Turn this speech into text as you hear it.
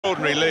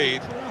Extraordinary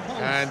lead,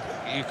 and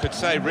you could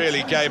say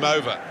really game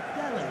over.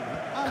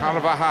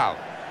 Carvajal.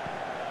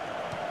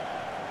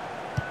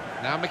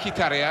 Now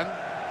Mkhitaryan.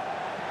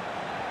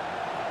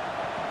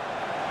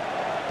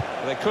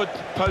 They could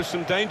pose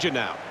some danger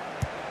now.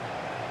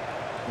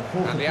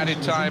 And the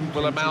added time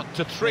will amount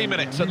to 3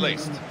 minutes at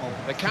least.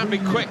 They can be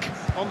quick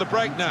on the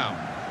break now.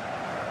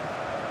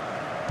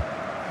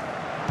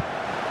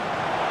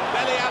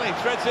 Dele Alli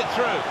threads it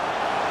through.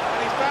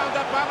 And he's found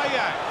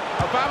Aubameyang.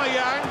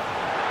 Aubameyang.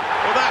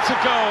 Well, that's a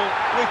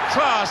goal with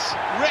class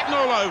written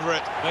all over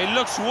it. It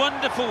looks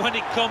wonderful when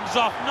it comes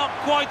off, not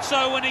quite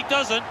so when it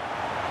doesn't.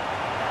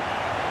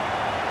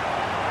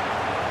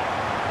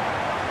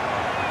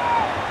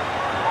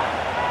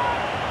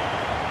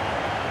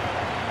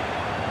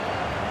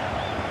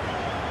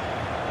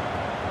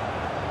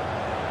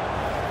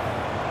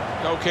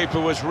 Goalkeeper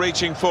was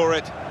reaching for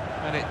it,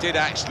 and it did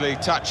actually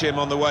touch him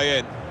on the way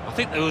in. I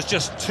think there was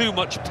just too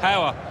much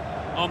power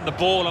on the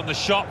ball, on the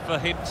shot, for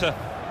him to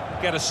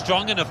get a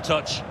strong enough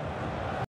touch.